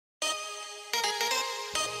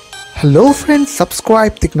Hello friends,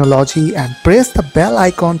 subscribe Tricknology and press the bell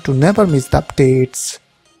icon to never miss the updates.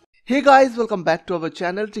 Hey guys, welcome back to our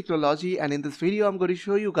channel Tricknology, and in this video I'm going to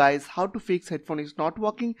show you guys how to fix headphone is not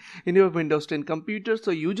working in your Windows 10 computer. So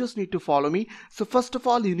you just need to follow me. So first of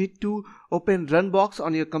all, you need to open Runbox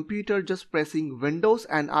on your computer, just pressing Windows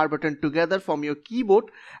and R button together from your keyboard,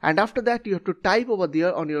 and after that you have to type over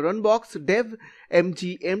there on your Runbox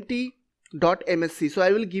devmgmt.msc. So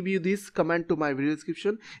I will give you this command to my video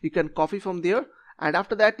description. You can copy from there, and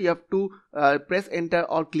after that you have to press enter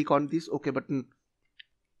or click on this OK button.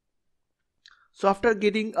 So after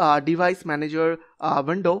getting device manager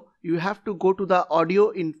window, you have to go to the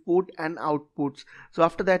audio input and outputs. So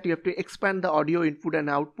after that you have to expand the audio input and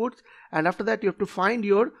outputs, and after that you have to find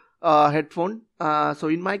your headphone. So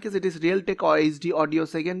in my case it is Realtek or HD audio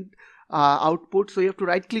second output. So you have to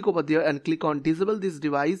right click over there and click on disable this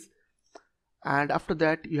device, and after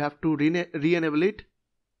that you have to re-enable it.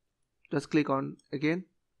 Just click on again,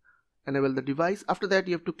 enable the device. After that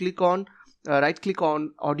you have to click on right click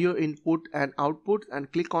on audio input and output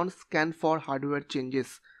and click on scan for hardware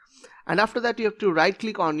changes, and after that you have to right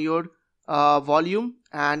click on your volume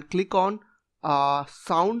and click on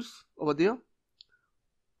sounds over there,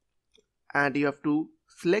 and you have to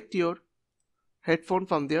select your headphone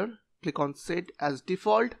from there. Click on set as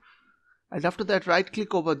default, and after that right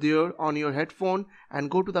click over there on your headphone and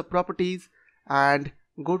go to the properties and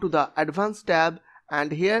go to the advanced tab,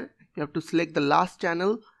 and here you have to select the last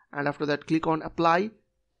channel, and after that click on apply,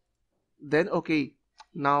 then OK.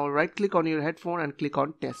 Now right click on your headphone and click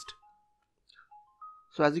on test.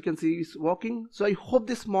 So as you can see, it's working. So I hope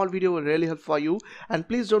this small video will really help for you, and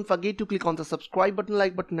please don't forget to click on the subscribe button,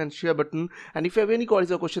 like button and share button, and if you have any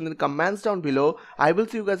queries or questions in the comments down below. I will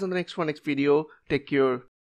see you guys on the next video. Take care.